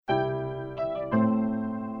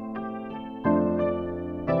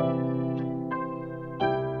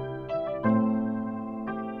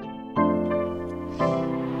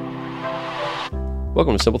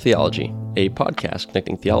Welcome to Simple Theology, a podcast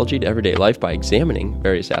connecting theology to everyday life by examining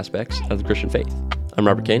various aspects of the Christian faith. I'm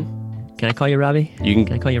Robert Kane. Can I call you Robbie?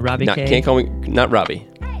 Can I call you Robbie Kane? Can't call me, not Robbie.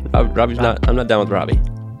 Robbie's not, I'm not down with Robbie.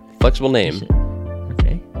 Flexible name.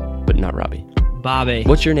 Okay. But not Robbie. Bobby.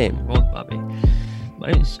 What's your name? Well, Bobby. My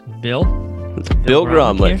name's Bill. Bill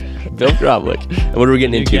Gromlich. Bill Gromlich. And what are we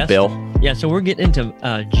getting into, Bill? Yeah, so we're getting into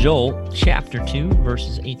Joel chapter 2,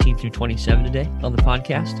 verses 18 through 27 today on the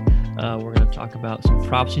podcast. We're going to talk about some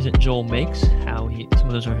prophecies that Joel makes, how some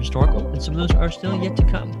of those are historical, and some of those are still yet to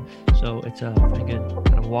come. So it's a pretty good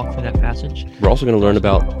kind of walk through that passage. We're also going to learn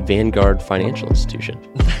about Vanguard Financial Institution.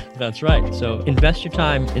 That's right. So invest your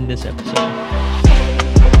time in this episode.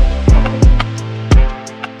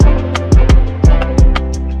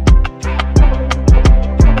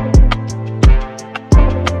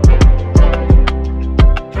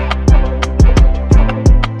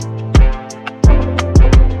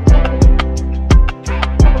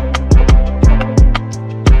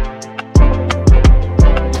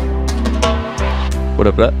 What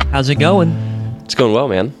up, what up? How's it going? It's going well,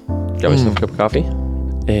 man. Got myself a cup of coffee,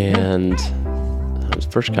 and that was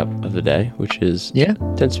the first cup of the day, which tends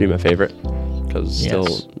to be my favorite because it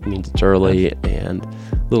still means it's early and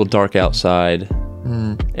a little dark outside.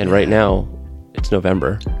 And right now, it's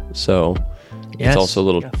November, so it's also a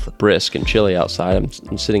little brisk and chilly outside.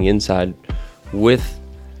 I'm sitting inside with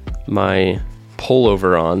my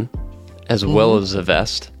pullover on, as well as a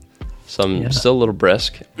vest. So I'm still a little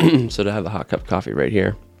brisk. So to have a hot cup of coffee right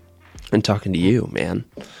here and talking to you, man.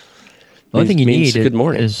 The only thing you need good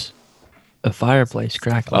morning. is a fireplace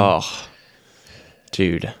crackling. Oh,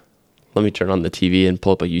 dude. Let me turn on the TV and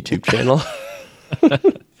pull up a YouTube channel.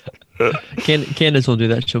 Candace will do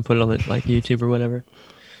that. She'll put it on like YouTube or whatever.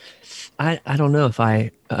 I don't know if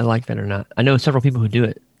I like that or not. I know several people who do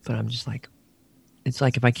it, but I'm just like, it's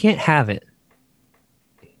like if I can't have it,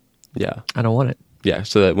 I don't want it. Yeah,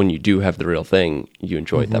 so that when you do have the real thing, you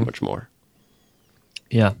enjoy it that much more.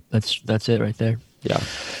 Yeah, that's it right there. Yeah.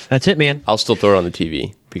 That's it, man. I'll still throw it on the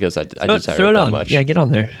TV because I desire it that much. Yeah, get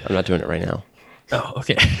on there. I'm not doing it right now. Oh,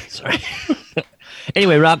 okay. Sorry.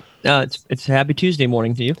 Anyway, Rob, it's Happy Tuesday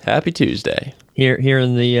morning to you. Happy Tuesday. Here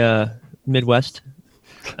in the Midwest.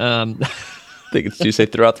 I think it's Tuesday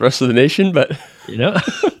throughout the rest of the nation, but...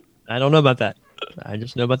 I don't know about that. I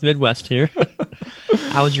just know about the Midwest here.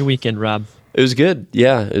 How was your weekend, Rob? It was good.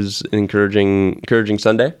 Yeah, it was an encouraging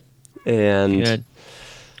Sunday. And good.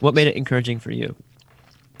 What made it encouraging for you?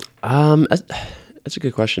 That's a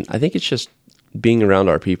good question. I think it's just being around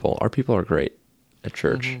our people. Our people are great at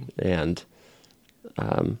church, and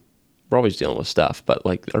we're always dealing with stuff, but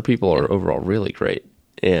like our people are overall really great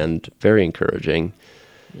and very encouraging.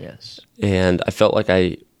 Yes. And I felt like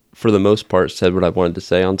I, for the most part, said what I wanted to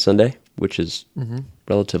say on Sunday, which is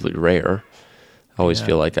relatively rare. I always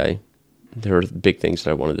feel like there were big things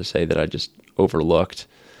that I wanted to say that I just overlooked,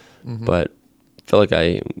 but I felt like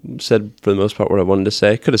I said for the most part what I wanted to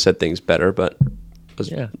say. Could have said things better, but I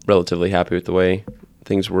was relatively happy with the way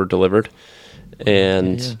things were delivered,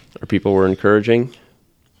 and our people were encouraging,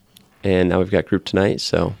 and now we've got group tonight,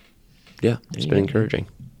 so it's been encouraging.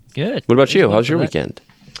 Good. What about you? How's your weekend?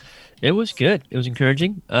 It was good. It was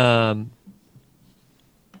encouraging. Trying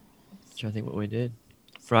to think what we did.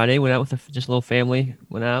 Friday, went out with just a little family,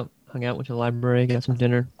 went out, hung out, went to the library, got some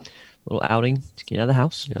dinner, a little outing to get out of the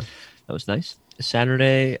house. Yeah. That was nice.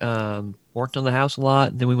 Saturday, worked on the house a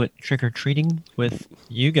lot. Then we went trick-or-treating with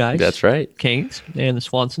you guys. That's right. Canes and the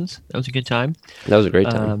Swansons. That was a good time. That was a great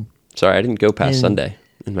time. Sorry, I didn't go past Sunday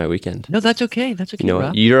in my weekend. No, that's okay. That's okay,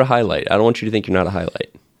 Rob. You're a highlight. I don't want you to think you're not a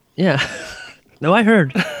highlight. Yeah. No, I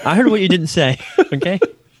heard what you didn't say, okay?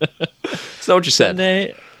 That's not what you said.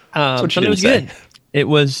 Sunday, Sunday was good. It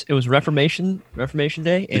was Reformation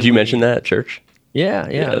Day. Did you mention that at church? Yeah,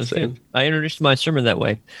 it was good. I introduced my sermon that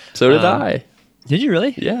way. So did I. Did you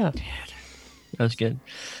really? Yeah. That was good.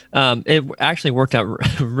 It actually worked out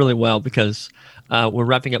really well because we're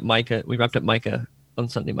wrapping up Micah. We wrapped up Micah on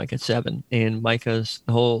Sunday, Micah 7, and Micah's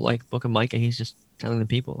the whole book of Micah. He's just telling the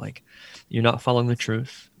people you're not following the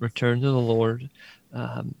truth. Return to the Lord.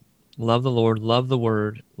 Love the Lord. Love the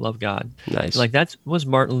Word. Love God. Nice. That was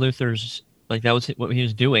Martin Luther's. That was what he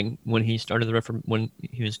was doing when he started when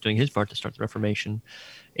he was doing his part to start the Reformation,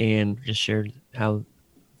 and just shared how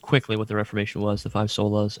quickly what the Reformation was, the 5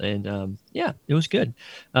 solas, and it was good.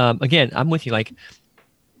 Again, I'm with you.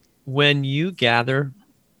 When you gather,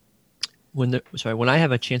 when I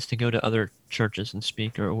have a chance to go to other churches and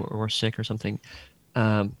speak or sick or something,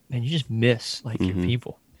 and you just miss your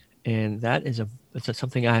people, and that is it's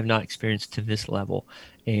something I have not experienced to this level,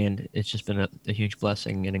 and it's just been a huge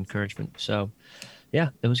blessing and encouragement. So, yeah,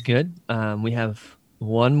 it was good. We have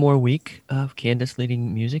one more week of Candace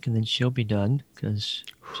leading music, and then she'll be done because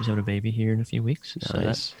she's having a baby here in a few weeks.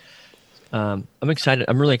 Nice. So I'm excited.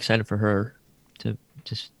 I'm really excited for her to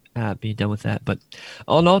just be done with that. But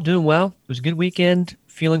all in all, doing well. It was a good weekend.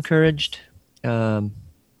 Feel encouraged. Started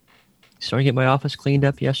to get my office cleaned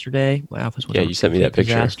up yesterday. My office was You sent me that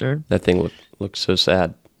picture. Disaster. That thing looks so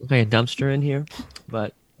sad. Looked like a dumpster in here,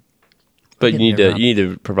 but you need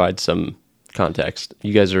to provide some context.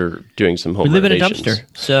 You guys are doing some home renovations. We live in a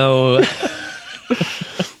dumpster, so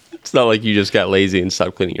it's not like you just got lazy and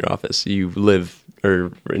stopped cleaning your office. You live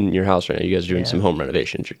in your house right now. You guys are doing some home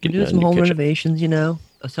renovations. You're doing some home renovations. I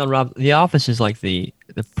was telling Rob, the office is like the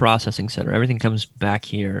processing center. Everything comes back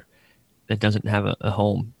here that doesn't have a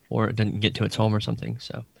home, or it didn't get to its home or something.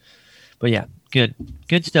 So, but yeah, good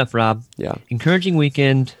stuff, Rob. Yeah, encouraging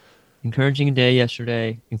weekend, encouraging day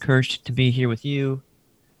yesterday. Encouraged to be here with you.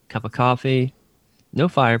 Cup of coffee, no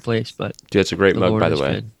fireplace, but dude, it's a great mug, by the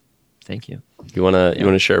way. Good. Thank you. You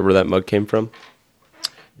wanna share where that mug came from?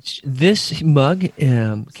 This mug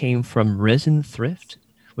came from Risen Thrift,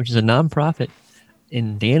 which is a nonprofit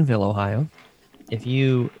in Danville, Ohio. If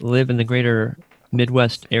you live in the greater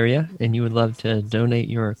Midwest area and you would love to donate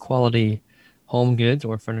your quality home goods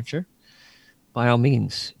or furniture, by all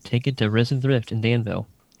means, take it to Risen Thrift in Danville.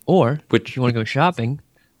 Or if you want to go shopping,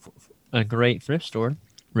 a great thrift store,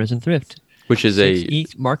 Risen Thrift, which is 6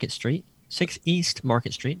 East Market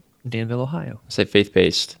Street, Danville, Ohio. Say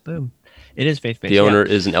faith-based. Boom. It is faith-based. The owner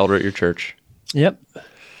is an elder at your church. Yep.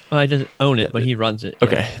 Well, he doesn't own it, but he runs it.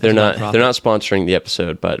 Okay, they're not sponsoring the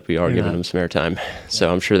episode, but we are giving them some airtime. So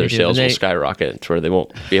I'm sure their sales will skyrocket to where they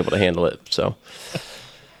won't be able to handle it. So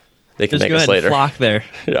they can make us later. Flock there.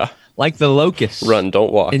 Yeah. Like the locusts. Run,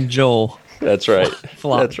 don't walk. In Joel. That's right.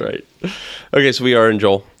 That's right. Okay, so we are in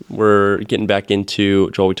Joel. We're getting back into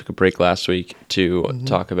Joel. We took a break last week to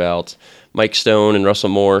talk about Mike Stone and Russell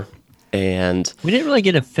Moore. And we didn't really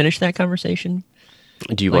get to finish that conversation.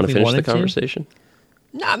 Do you want to finish the conversation?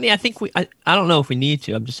 No, I mean, I think I don't know if we need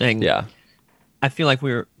to. I'm just saying. Yeah. I feel like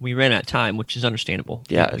we ran out of time, which is understandable.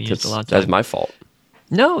 Yeah, we used a lot of time. That's my fault.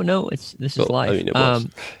 No, this is life. I mean, it was.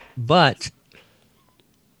 But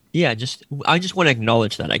yeah, I just want to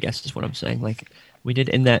acknowledge that, I guess, is what I'm saying. Like, we did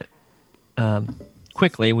end that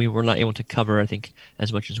quickly. We were not able to cover, I think,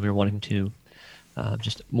 as much as we were wanting to,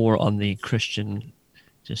 just more on the Christian,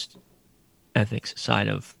 just ethics side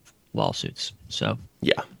of lawsuits. So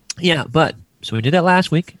so we did that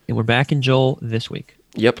last week, and we're back in Joel this week.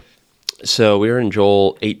 Yep. So we are in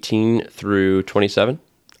Joel 18 through 27.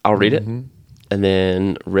 I'll read it, and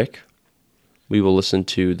then Rick, we will listen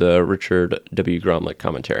to the Richard W. Gromlich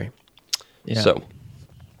commentary. Yeah. So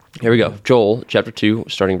here we go. Joel chapter 2,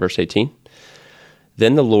 starting verse 18.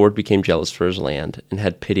 Then the Lord became jealous for his land and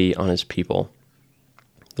had pity on his people.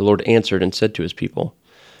 The Lord answered and said to his people,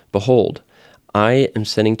 Behold, I am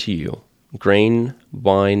sending to you grain,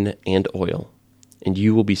 wine, and oil, and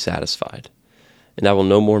you will be satisfied. And I will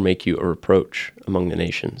no more make you a reproach among the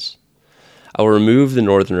nations. I will remove the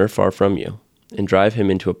northerner far from you, and drive him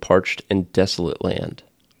into a parched and desolate land,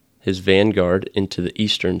 his vanguard into the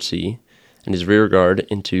eastern sea, and his rearguard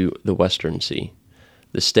into the western sea.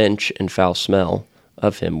 The stench and foul smell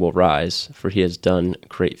of him will rise, for he has done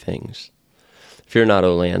great things. Fear not,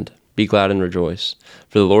 O land, be glad and rejoice,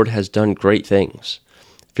 for the Lord has done great things.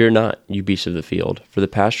 Fear not, you beasts of the field, for the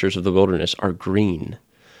pastures of the wilderness are green.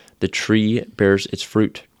 The tree bears its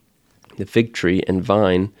fruit. The fig tree and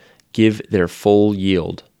vine give their full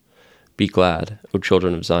yield. Be glad, O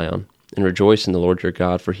children of Zion, and rejoice in the Lord your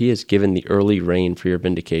God, for he has given the early rain for your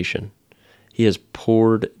vindication. He has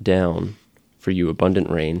poured down for you abundant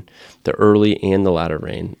rain, the early and the latter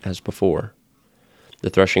rain, as before. The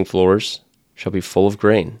threshing floors shall be full of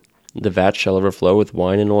grain. The vat shall overflow with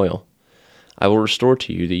wine and oil. I will restore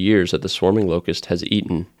to you the years that the swarming locust has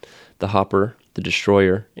eaten, the hopper, the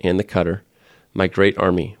destroyer, and the cutter, my great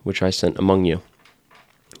army which I sent among you.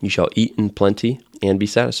 You shall eat in plenty and be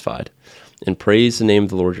satisfied, and praise the name of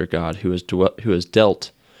the Lord your God, who has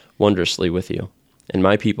dealt wondrously with you. And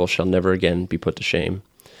my people shall never again be put to shame.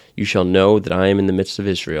 You shall know that I am in the midst of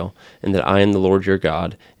Israel, and that I am the Lord your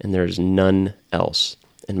God, and there is none else.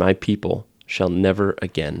 And my people shall never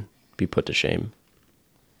again be put to shame.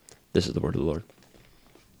 This is the word of the Lord.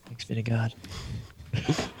 Thanks be to God.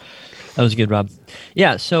 That was good, Rob.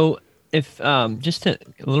 Yeah, so if just a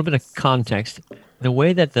little bit of context, the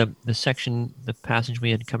way that the passage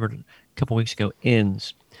we had covered a couple weeks ago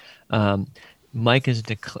ends, Joel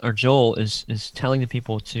is telling the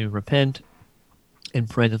people to repent and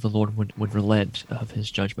pray that the Lord would relent of his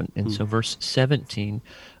judgment. And so verse 17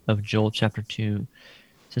 of Joel chapter 2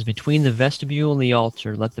 It says, between the vestibule and the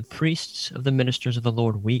altar, let the priests of the ministers of the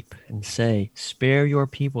Lord weep and say, spare your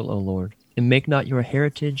people, O Lord, and make not your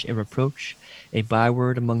heritage a reproach, a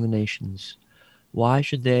byword among the nations. Why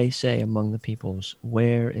should they say among the peoples,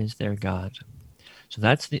 where is their God? So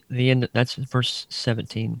that's the end. That's verse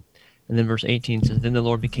 17. And then verse 18 says, then the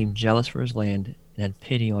Lord became jealous for his land and had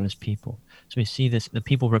pity on his people. So we see this, the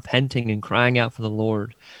people repenting and crying out for the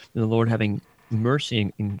Lord, and the Lord having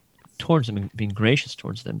mercy towards them and being gracious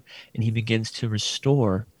towards them. And he begins to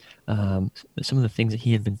restore some of the things that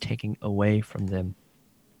he had been taking away from them.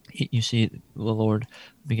 You see the Lord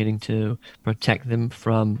beginning to protect them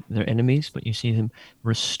from their enemies, but you see him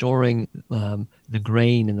restoring the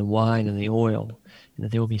grain and the wine and the oil, and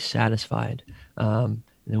that they will be satisfied.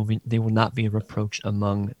 They will not be a reproach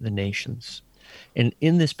among the nations. And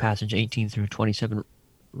in this passage, 18 through 27,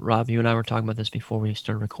 Rob, you and I were talking about this before we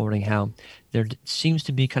started recording, how there seems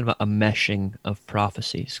to be kind of a meshing of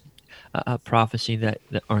prophecies, prophecies that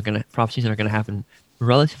are going to happen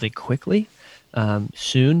relatively quickly,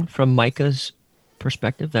 soon from Micah's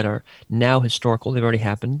perspective, that are now historical. They've already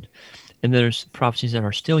happened. And there's prophecies that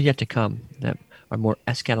are still yet to come, that are more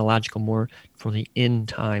eschatological, more for the end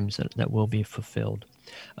times that will be fulfilled.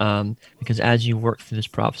 Because as you work through this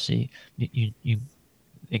prophecy,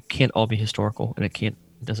 it can't all be historical, and it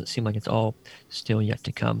doesn't seem like it's all still yet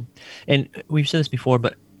to come. And we've said this before,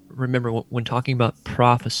 but remember, when talking about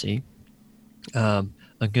prophecy, a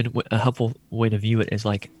helpful way to view it is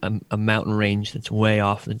like a mountain range that's way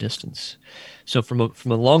off in the distance. So from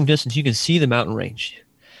a long distance, you can see the mountain range,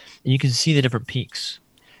 and you can see the different peaks.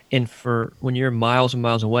 And for when you're miles and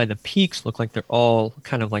miles away, the peaks look like they're all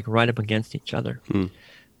kind of like right up against each other.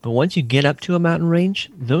 But once you get up to a mountain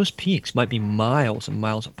range, those peaks might be miles and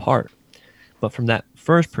miles apart. But from that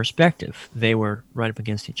first perspective, they were right up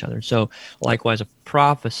against each other. So likewise, a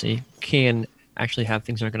prophecy can actually have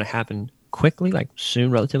things that are going to happen quickly, like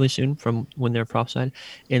soon, relatively soon from when they're prophesied.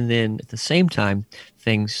 And then at the same time,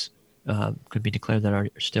 things could be declared that are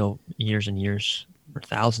still years and years or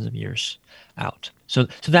thousands of years out. So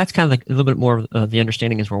that's kind of like a little bit more of the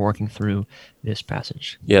understanding as we're working through this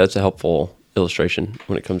passage. Yeah, that's a helpful illustration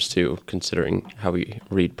when it comes to considering how we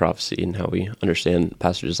read prophecy and how we understand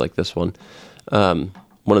passages like this one. One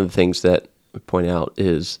of the things that we point out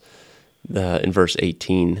is in verse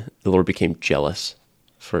 18, the Lord became jealous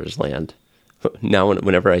for his land. Now,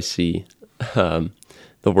 whenever I see the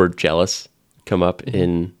word jealous come up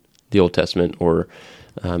in the Old Testament, or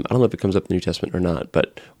I don't know if it comes up in the New Testament or not,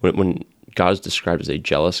 but when God is described as a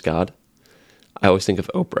jealous God, I always think of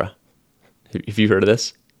Oprah. Have you heard of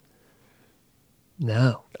this?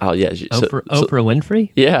 No. Oh, yeah. Oprah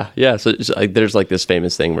Winfrey? Yeah. So there's like this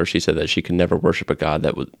famous thing where she said that she could never worship a God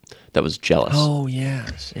that was jealous. Oh,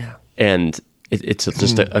 yes. Yeah. And it's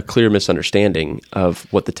just a clear misunderstanding of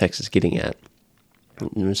what the text is getting at.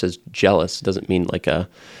 When it says jealous, it doesn't mean like a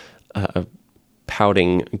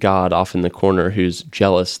pouting God off in the corner who's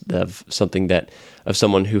jealous of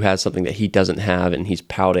someone who has something that he doesn't have, and he's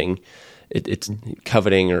pouting. It's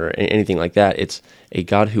coveting or anything like that. It's a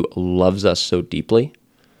God who loves us so deeply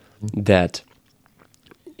that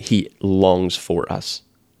he longs for us,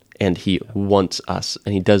 and he wants us,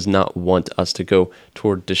 and he does not want us to go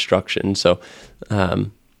toward destruction. So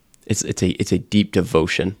it's a deep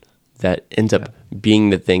devotion that ends up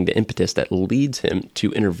being the impetus that leads him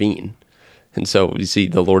to intervene. And so you see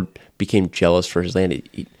the Lord became jealous for his land.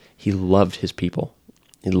 He loved his people.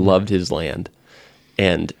 He loved his land.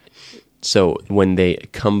 And so when they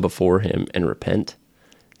come before him and repent,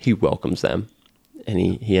 he welcomes them, and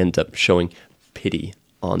he ends up showing pity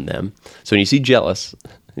on them. So when you see jealous,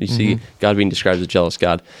 you see God being described as a jealous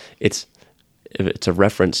God, it's a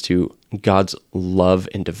reference to God's love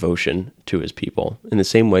and devotion to his people. In the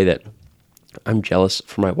same way that I'm jealous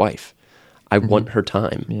for my wife. I want her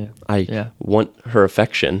time. Yeah. I want her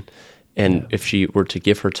affection. And if she were to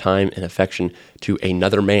give her time and affection to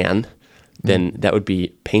another man, then that would be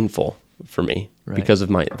painful for me because of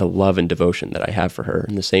the love and devotion that I have for her.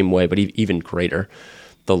 In the same way, but even greater,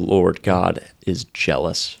 the Lord God is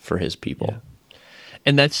jealous for his people. Yeah.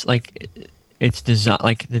 And that's like, it's designed,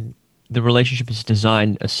 like the relationship is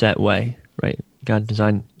designed a set way, right? God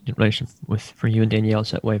designed the relationship for you and Danielle a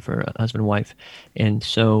set way for a husband and wife. And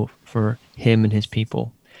so for him and his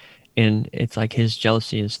people. And it's like his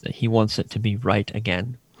jealousy is that he wants it to be right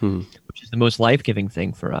again, which is the most life-giving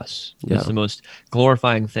thing for us. Yeah. It's the most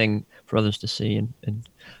glorifying thing for others to see. And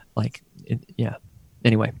like,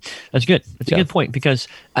 Anyway, that's good. That's a good point, because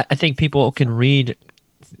I think people can read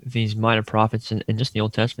these minor prophets and just the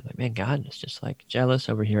Old Testament, like, man, God is just like jealous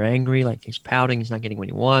over here, angry, like he's pouting, he's not getting what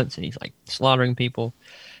he wants, and he's like slaughtering people.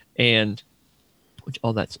 And which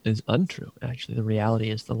all that is untrue. Actually, the reality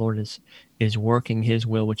is the Lord is working His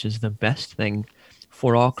will, which is the best thing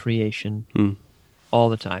for all creation, all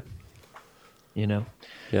the time. Yeah.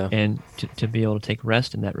 And to be able to take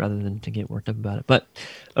rest in that rather than to get worked up about it. But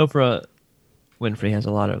Oprah Winfrey has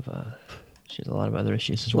a lot of other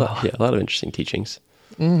issues as well. Yeah, a lot of interesting teachings.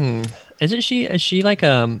 Isn't she? Is she like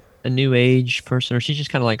a new age person, or she's just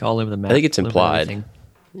kind of like all over the map? I think it's implied.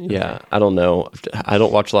 Yeah, I don't know. I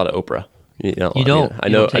don't watch a lot of Oprah. You don't. I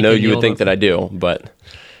know you would think that I do, but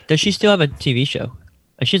does she still have a TV show?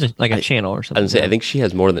 She has a channel or something. I think she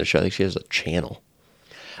has more than a show. I think she has a channel.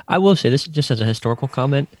 I will say this just as a historical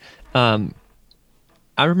comment. I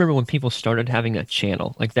remember when people started having a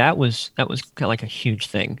channel, like that was kind of like a huge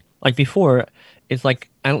thing. Like before, it's like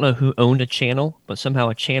I don't know who owned a channel, but somehow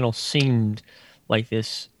a channel seemed like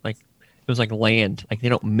this, like it was like land. Like they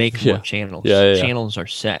don't make more channels. Yeah. Channels are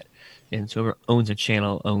set, and so whoever owns a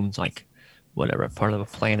channel owns like whatever part of a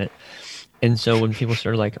planet. And so when people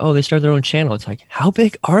started like, oh, they started their own channel, it's like, how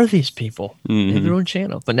big are these people? They have their own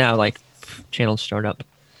channel. But now like channels start up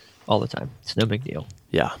all the time. It's no big deal.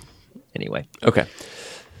 Yeah. Anyway. Okay.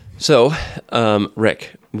 So,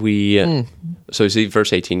 Rick, so you see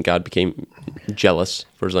verse 18, God became jealous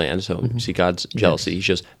for his land. So you see God's jealousy. He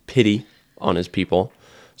shows pity on his people.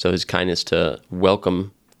 So his kindness to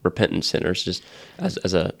welcome repentant sinners. Just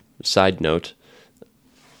as a side note,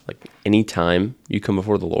 like anytime you come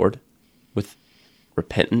before the Lord with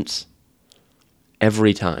repentance,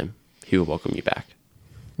 every time he will welcome you back.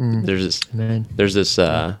 There's this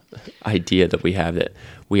idea that we have that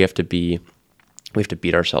we have to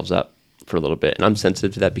beat ourselves up for a little bit. And I'm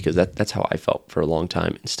sensitive to that because that's how I felt for a long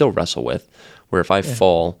time and still wrestle with, where if I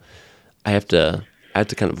fall, I have to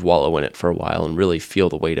kind of wallow in it for a while and really feel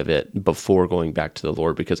the weight of it before going back to the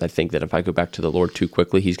Lord, because I think that if I go back to the Lord too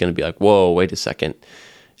quickly, he's going to be like, whoa, wait a second.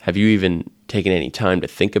 Have you even taken any time to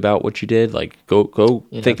think about what you did? Like go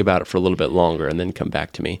think about it for a little bit longer and then come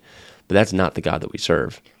back to me. But that's not the God that we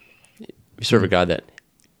serve. We serve a God that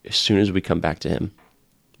as soon as we come back to him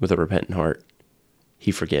with a repentant heart,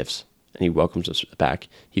 he forgives and he welcomes us back.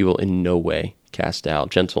 He will in no way cast out.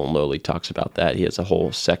 Gentle and Lowly talks about that. He has a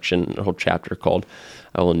whole section, a whole chapter called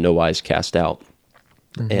I will in no wise cast out.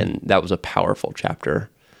 And that was a powerful chapter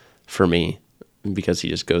for me because he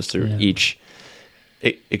just goes through each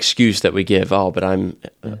excuse that we give. Oh, but I'm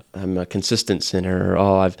a consistent sinner. Or,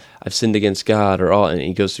 oh, I've sinned against God. Or and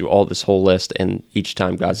he goes through all this whole list. And each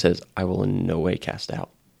time God says, I will in no way cast out.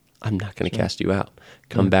 I'm not going to cast you out.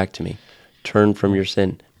 Come back to me. Turn from your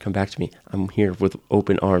sin. Come back to me. I'm here with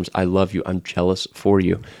open arms. I love you. I'm jealous for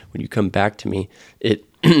you. When you come back to me, it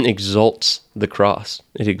exalts the cross.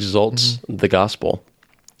 It exalts the gospel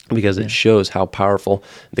because it shows how powerful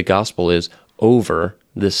the gospel is over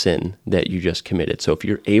the sin that you just committed. So if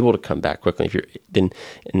you're able to come back quickly, and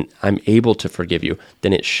I'm able to forgive you,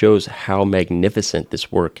 then it shows how magnificent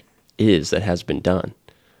this work is that has been done.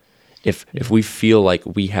 If we feel like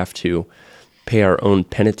we have to pay our own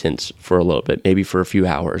penitence for a little bit, maybe for a few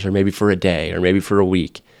hours, or maybe for a day, or maybe for a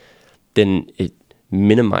week, then it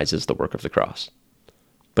minimizes the work of the cross.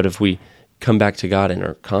 But if we come back to God and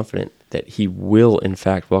are confident that he will in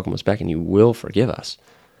fact welcome us back and he will forgive us,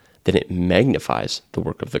 then it magnifies the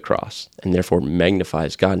work of the cross and therefore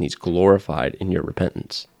magnifies God, and he's glorified in your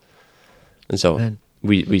repentance. And so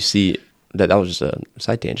we see that was just a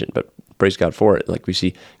side tangent, but praise God for it. Like we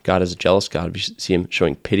see God as a jealous God. We see him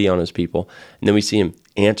showing pity on his people. And then we see him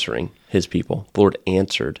answering his people. The Lord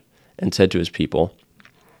answered and said to his people,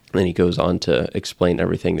 and then he goes on to explain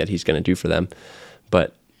everything that he's going to do for them.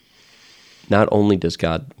 But not only does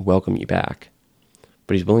God welcome you back,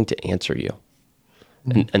 but he's willing to answer you.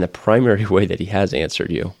 And the primary way that he has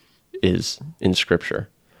answered you is in Scripture.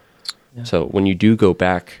 Yeah. So when you do go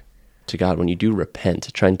back to God, when you do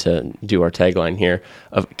repent, trying to do our tagline here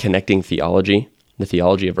of connecting theology, the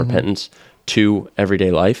theology of repentance, to everyday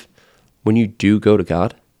life, when you do go to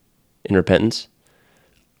God in repentance,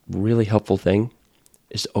 really helpful thing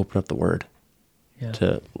is to open up the Word,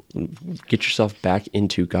 to get yourself back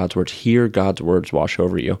into God's words, hear God's words wash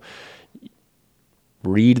over you,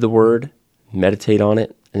 read the Word, meditate on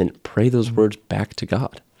it, and then pray those words back to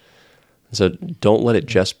God. And so don't let it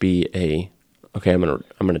just be okay, I'm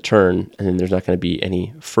gonna turn, and then there's not going to be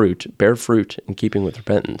any bear fruit in keeping with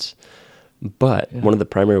repentance. But one of the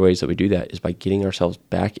primary ways that we do that is by getting ourselves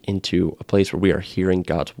back into a place where we are hearing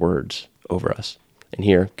God's words over us. And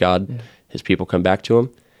here, God, his people come back to him,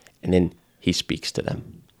 and then he speaks to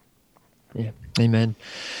them. Yeah, amen.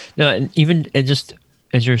 No, and even just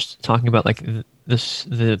as you're talking about like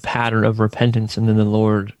the pattern of repentance, and then the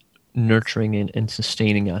Lord nurturing and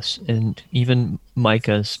sustaining us. And even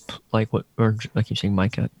Micah's like what, or like you're saying,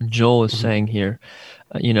 Micah, Joel is saying here,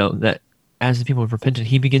 that as the people have repented,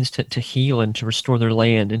 he begins to heal and to restore their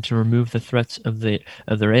land and to remove the threats of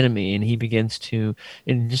their enemy. And he begins to,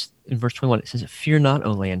 in verse 21, it says, "Fear not,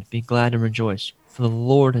 O land, be glad and rejoice, for the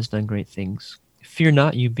Lord has done great things. Fear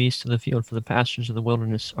not, you beasts of the field, for the pastures of the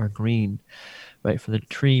wilderness are green," right? "For the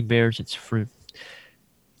tree bears its fruit."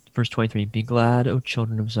 Verse 23, "Be glad, O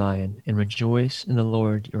children of Zion, and rejoice in the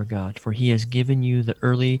Lord your God, for he has given you the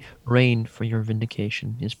early rain for your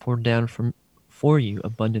vindication. He has poured down for you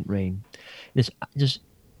abundant rain." This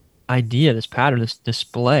idea, this pattern, this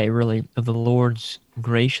display really of the Lord's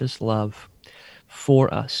gracious love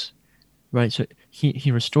for us, right? So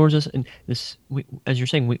he restores us, and as you're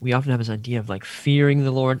saying, we often have this idea of like fearing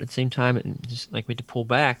the Lord at the same time, and just like we have to pull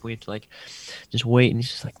back, we have to like just wait, and he's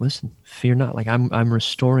just like, "Listen, fear not. Like I'm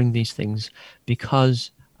restoring these things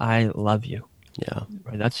because I love you." Yeah.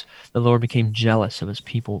 Right. That's the Lord became jealous of his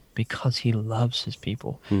people because he loves his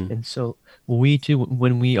people. And so we too,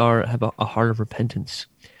 when we have a heart of repentance,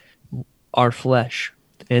 our flesh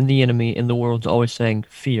and the enemy and the world's always saying,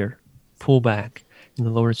 "Fear, pull back." And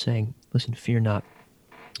the Lord is saying, "Listen, fear not.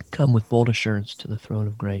 Come with bold assurance to the throne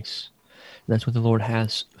of grace." And that's what the Lord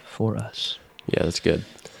has for us. Yeah, that's good.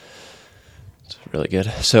 It's really good.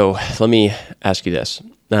 So let me ask you this.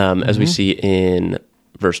 As we see in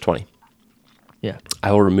verse 20, Yeah.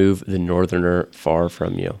 "I will remove the northerner far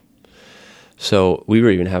from you." So we were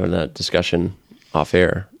even having a discussion off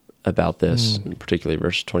air about this, particularly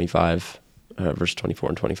verse 25, verse 24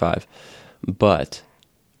 and 25. But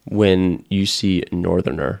when you see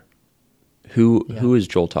northerner, who is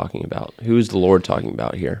Joel talking about? Who is the Lord talking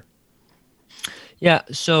about here? Yeah,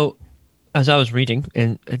 so as I was reading,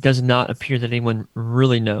 and it does not appear that anyone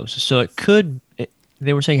really knows. So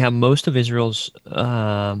they were saying how most of Israel's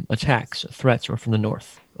threats were from the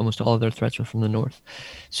north. Almost all of their threats were from the north.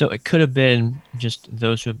 So it could have been just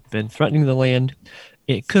those who have been threatening the land.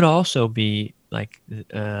 It could also be like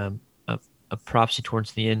a prophecy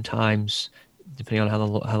towards the end times, depending on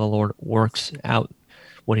how the Lord works out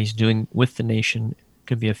what he's doing with the nation. It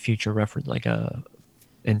could be a future reference, like a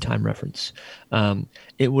end time reference.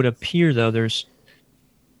 It would appear, though, there's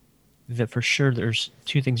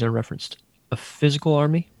two things that are referenced: a physical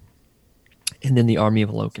army, and then the army of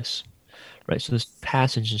locusts. Right. So this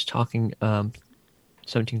passage is talking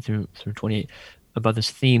 17 through 28 about this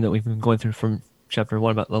theme that we've been going through from chapter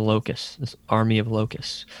 1 about the locusts, this army of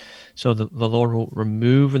locusts. So the Lord will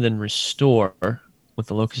remove and then restore what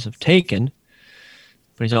the locusts have taken,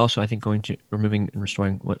 but he's also, I think, going to removing and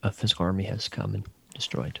restoring what a physical army has come and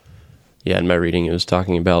destroyed. Yeah, in my reading, it was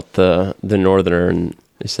talking about the northerner, and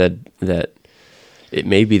it said that it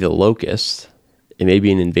may be the locust, it may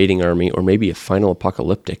be an invading army, or maybe a final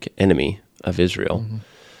apocalyptic enemy of Israel.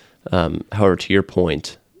 However, to your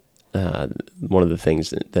point, one of the things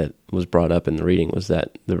that was brought up in the reading was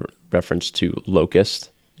that the reference to locust,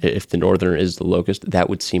 if the northerner is the locust, that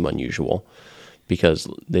would seem unusual, because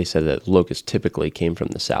they said that locusts typically came from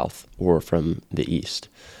the south or from the east.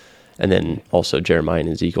 And then also Jeremiah and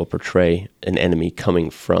Ezekiel portray an enemy coming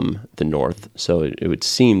from the north. So it would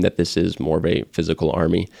seem that this is more of a physical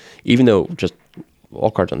army, even though, just all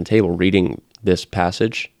cards on the table, reading this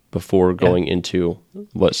passage before going into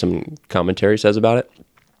what some commentary says about it,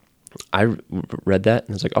 I read that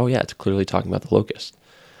and I was like, oh yeah, it's clearly talking about the locust,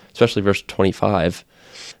 especially verse 25,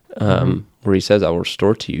 where he says, "I will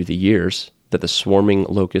restore to you the years that the swarming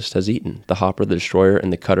locust has eaten, the hopper, the destroyer,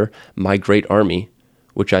 and the cutter, my great army,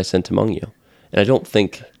 which I sent among you." And I don't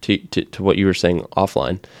think, to what you were saying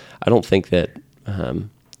offline, I don't think that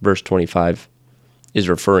verse 25 is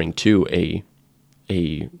referring to a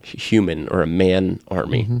human or a man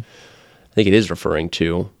army. I think it is referring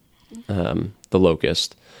to the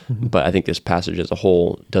locust, but I think this passage as a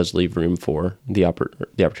whole does leave room for the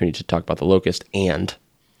opportunity to talk about the locust and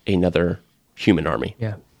another human army.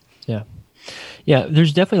 Yeah.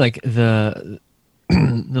 There's definitely like the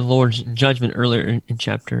Lord's judgment earlier in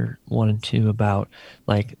chapter 1 and 2 about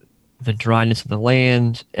like the dryness of the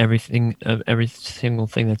land, every single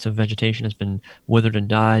thing that's of vegetation has been withered and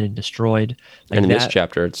died and destroyed. Like and in this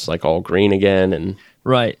chapter, it's like all green again, and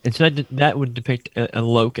right. And so that would depict a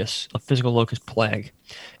locust, a physical locust plague,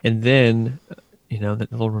 and then that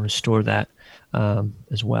the Lord will restore that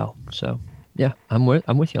as well. So yeah, I'm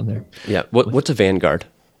with you on there. Yeah. What's a vanguard?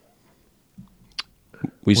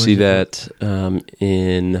 We see that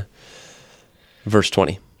in verse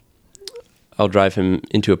 20. "I'll drive him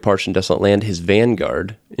into a parched and desolate land, his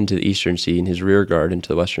vanguard into the eastern sea, and his rear guard into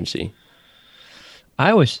the western sea."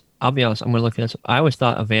 I'll be honest, I'm going to look at this. I always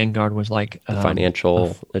thought a Vanguard was like The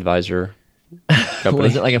financial advisor was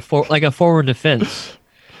company. it like a forward defense?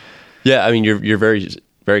 Yeah, I mean, you're very,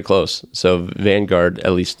 very close. So Vanguard,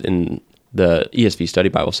 at least in the ESV Study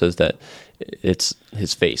Bible, says that it's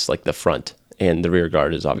his face, like the front, and the rear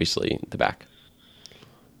guard is obviously the back.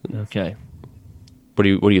 Okay. What are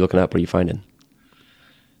you looking up? What are you finding?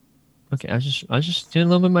 Okay, I was just doing a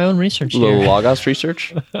little bit of my own research A little here. Logos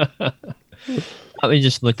research? I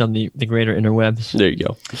just looked on the greater interwebs. There you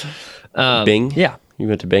go. Bing? Yeah. You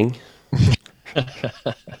went to Bing?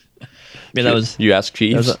 Yeah, that was You asked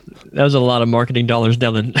Jeeves? that was a lot of marketing dollars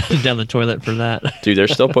down the toilet for that. Dude, they're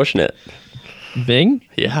still pushing it. Bing?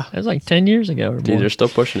 Yeah. That was like 10 years ago or Dude, more. they're still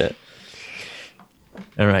pushing it.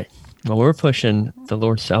 All right. Well, we're pushing the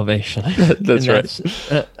Lord's salvation. That's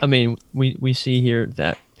And right. I mean, we see here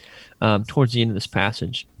that towards the end of this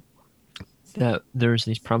passage that there's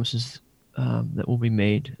these promises that will be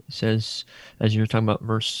made. It says, as you were talking about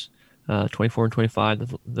verse 24 and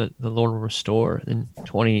 25, the Lord will restore. In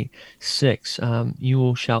 26,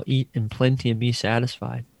 you shall eat in plenty and be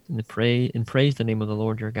satisfied, and praise the name of the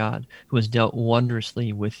Lord your God, who has dealt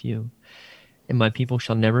wondrously with you. And my people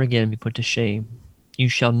shall never again be put to shame. You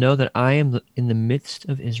shall know that I am in the midst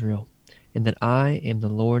of Israel, and that I am the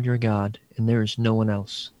Lord your God, and there is no one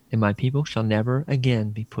else. And my people shall never again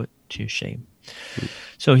be put to shame.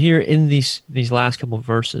 So here in these last couple of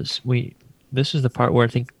verses, this is the part where I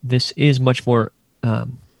think this is much more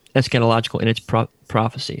eschatological in its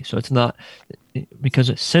prophecy. So it's not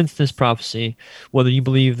because since this prophecy, whether you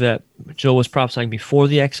believe that Joel was prophesying before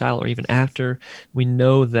the exile or even after, we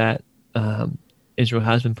know that Israel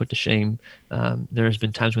has been put to shame. There has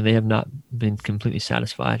been times when they have not been completely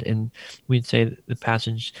satisfied, and we'd say that the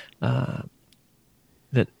passage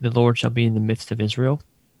that the Lord shall be in the midst of Israel.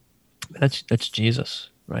 That's Jesus,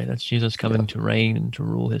 right? That's Jesus coming to reign and to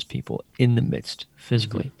rule his people in the midst,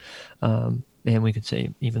 physically. And we could say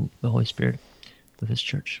even the Holy Spirit with his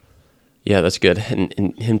church. Yeah, that's good.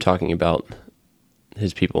 And him talking about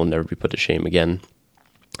his people will never be put to shame again.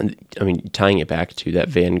 And, I mean, tying it back to that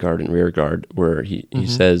vanguard and rear guard, where he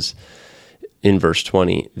says in verse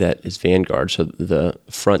 20 that his vanguard, so the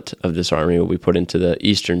front of this army will be put into the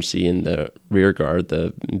eastern sea, and the rear guard,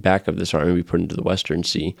 the back of this army, will be put into the western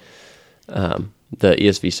sea. The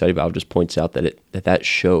ESV Study Bible just points out that that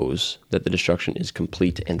shows that the destruction is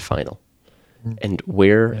complete and final. And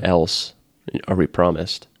where else are we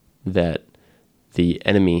promised that the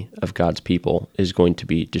enemy of God's people is going to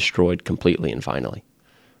be destroyed completely and finally?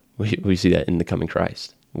 We see that in the coming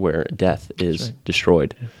Christ, where death is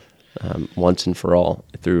destroyed once and for all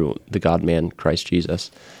through the God-man, Christ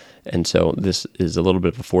Jesus. And so this is a little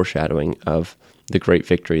bit of a foreshadowing of the great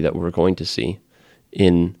victory that we're going to see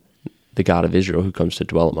in the God of Israel who comes to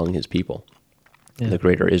dwell among his people, the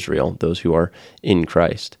greater Israel, those who are in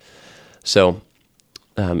Christ. So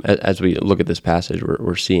as we look at this passage,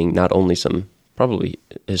 we're seeing not only some probably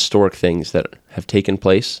historic things that have taken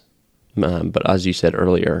place, but as you said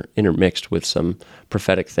earlier, intermixed with some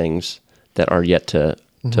prophetic things that are yet to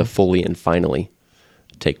fully and finally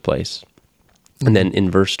take place. And then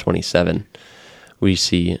in verse 27, we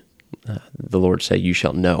see the Lord say, you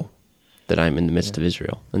shall know that I am in the midst of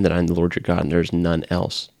Israel, and that I am the Lord your God, and there is none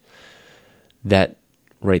else. That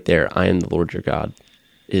right there, I am the Lord your God,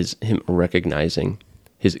 is him recognizing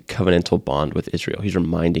his covenantal bond with Israel. He's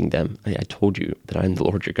reminding them, I told you that I am the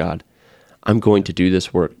Lord your God. I'm going to do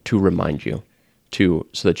this work to remind you, so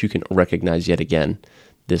that you can recognize yet again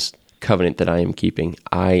this covenant that I am keeping.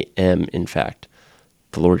 I am, in fact,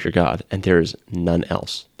 the Lord your God, and there is none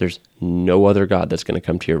else. There's no other God that's going to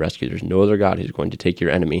come to your rescue. There's no other God who's going to take your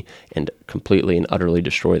enemy and completely and utterly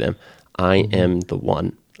destroy them. I am the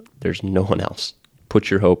one. There's no one else. Put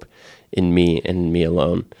your hope in me and me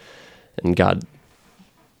alone. And God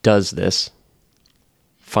does this,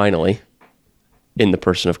 finally, in the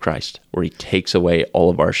person of Christ, where he takes away all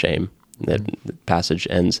of our shame. That the passage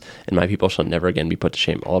ends, and my people shall never again be put to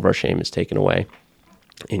shame. All of our shame is taken away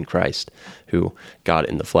in Christ, who God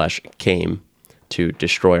in the flesh came to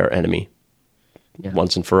destroy our enemy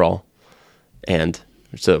once and for all, and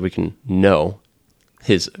so that we can know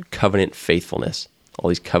his covenant faithfulness, all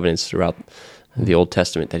these covenants throughout the Old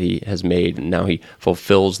Testament that he has made, and now he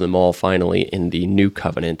fulfills them all finally in the new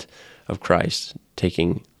covenant of Christ,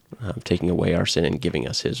 taking away our sin and giving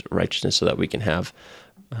us his righteousness so that we can have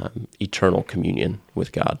eternal communion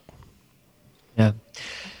with God. Yeah.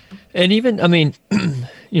 And even, I mean,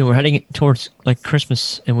 we're heading towards like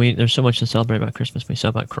Christmas, and there's so much to celebrate about Christmas.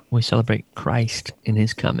 We celebrate Christ in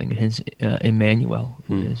his coming, his Emmanuel,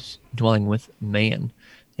 his dwelling with man,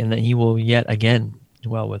 and that he will yet again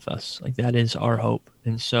dwell with us. Like that is our hope.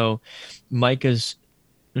 And so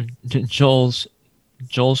Joel's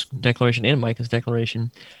declaration and Micah's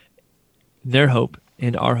declaration, their hope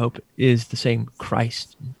and our hope is the same: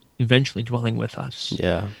 Christ eventually dwelling with us.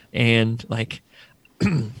 Yeah. And like,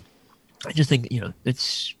 I just think,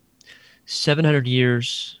 it's 700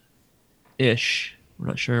 years ish. We're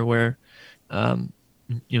not sure where,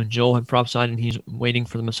 Joel had prophesied and he's waiting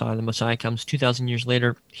for the Messiah. The Messiah comes 2,000 years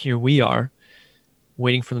later. Here we are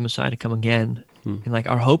waiting for the Messiah to come again. And like,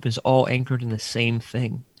 our hope is all anchored in the same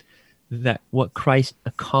thing, that what Christ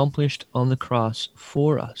accomplished on the cross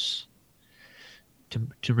for us to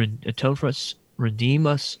atone for us, redeem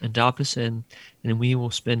us, adopt us in, and we will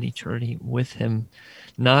spend eternity with him.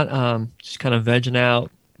 Not just kind of vegging out,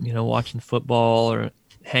 watching football or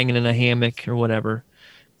hanging in a hammock or whatever,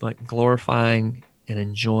 but glorifying and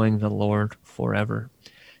enjoying the Lord forever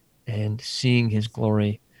and seeing his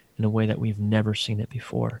glory in a way that we've never seen it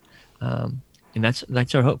before. And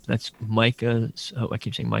that's our hope. That's Micah's hope. I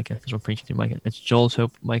keep saying Micah because we're preaching through Micah. That's Joel's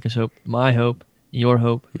hope, Micah's hope, my hope, your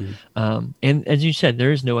hope. And as you said,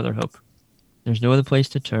 there is no other hope. There's no other place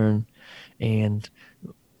to turn. And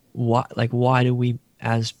why do we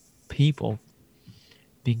as people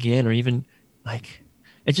begin, or even like,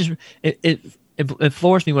 it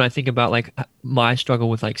floors me when I think about like my struggle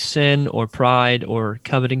with like sin or pride or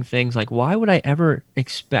coveting things. Like, why would I ever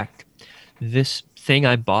expect this thing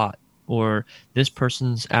I bought or this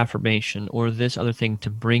person's affirmation or this other thing to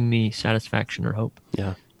bring me satisfaction or hope?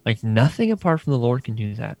 Yeah. Like, nothing apart from the Lord can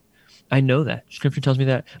do that. I know that. Scripture tells me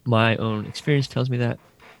that. My own experience tells me that.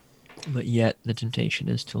 But yet the temptation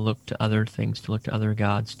is to look to other things, to look to other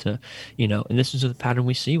gods, and this is the pattern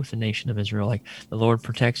we see with the nation of Israel. Like, the Lord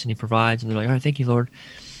protects and he provides, and they're like, all right, thank you, Lord.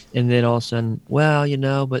 And then all of a sudden,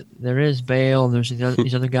 but there is Baal, and there's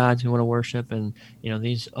these other gods we want to worship, and,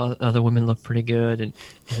 these other women look pretty good. And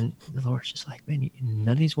the Lord's just like, man,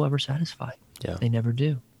 none of these will ever satisfy. Yeah. They never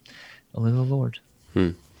do. Only the Lord.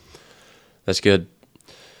 That's good.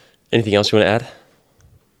 Anything else you want to add?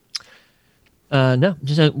 No,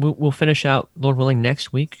 just we'll finish out, Lord willing,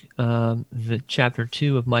 next week, the chapter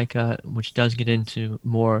 2 of Micah, which does get into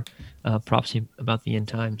more prophecy about the end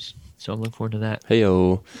times. So I'm looking forward to that.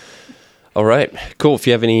 Hey-o. All right, cool. If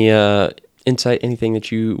you have any insight, anything that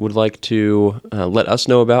you would like to let us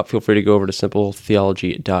know about, feel free to go over to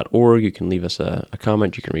simpletheology.org. You can leave us a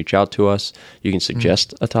comment. You can reach out to us. You can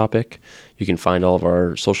suggest a topic. You can find all of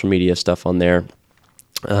our social media stuff on there.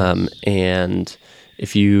 And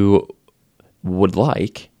if you would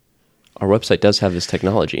like, our website does have this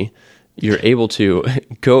technology. You're able to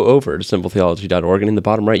go over to simpletheology.org, and in the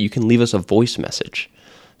bottom right, you can leave us a voice message.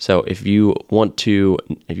 So if you don't feel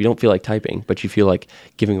like typing, but you feel like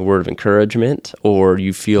giving a word of encouragement, or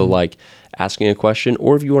you feel like asking a question,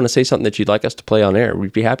 or if you want to say something that you'd like us to play on air,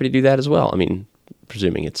 we'd be happy to do that as well. I mean,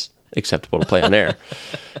 presuming it's acceptable to play on air.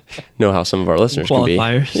 Know how some of our listeners can be.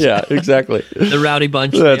 Yeah, exactly. The rowdy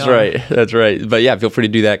bunch. That's right. But yeah, feel free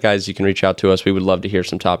to do that, guys. You can reach out to us. We would love to hear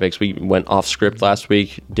some topics. We went off script last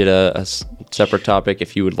week, did a separate topic.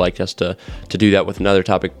 If you would like us to do that with another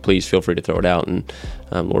topic, please feel free to throw it out, and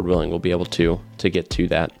Lord willing, we'll be able to get to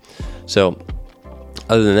that. So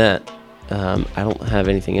other than that, I don't have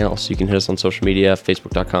anything else. You can hit us on social media,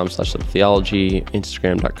 facebook.com/simpletheology,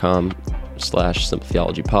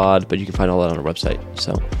 instagram.com/simpletheologypod, but you can find all that on our website.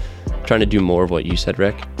 So trying to do more of what you said,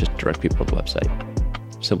 Rick, just direct people to the website,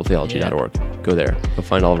 simpletheology.org. Go there. You'll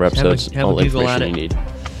find all of our episodes, all the information you need.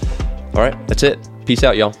 All right, that's it. Peace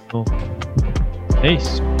out, y'all. Cool.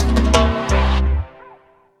 Peace.